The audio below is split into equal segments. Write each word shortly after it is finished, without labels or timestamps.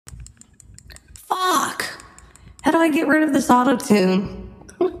How do I get rid of this auto-tune?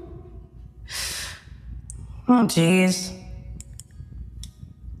 Oh, jeez.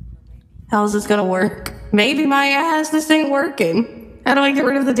 How is this gonna work? Maybe my ass, this ain't working. How do I get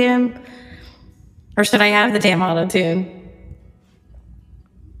rid of the damn... Or should I have the damn auto-tune?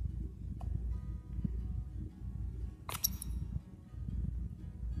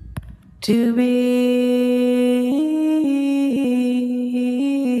 To be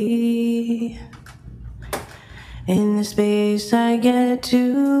in the space I get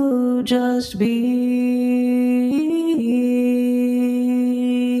to just be,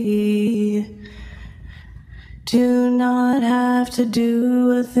 to not have to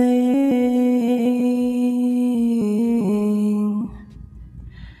do a thing,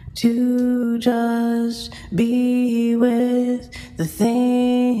 to just be with the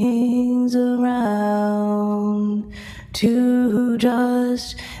things around, to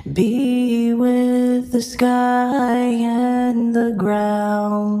just be with the sky and the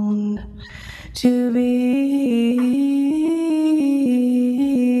ground, to be,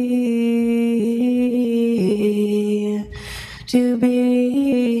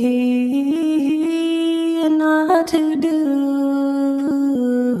 and not to do,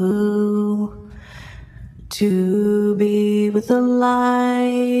 to be with the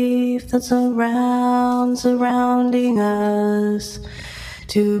life that's surrounding us,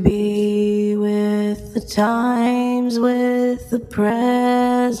 to be with the times, with the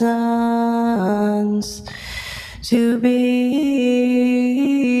presence, to be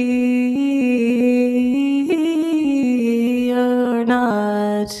or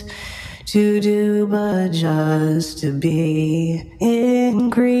not to do, but just to be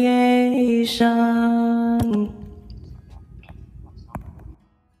in creation.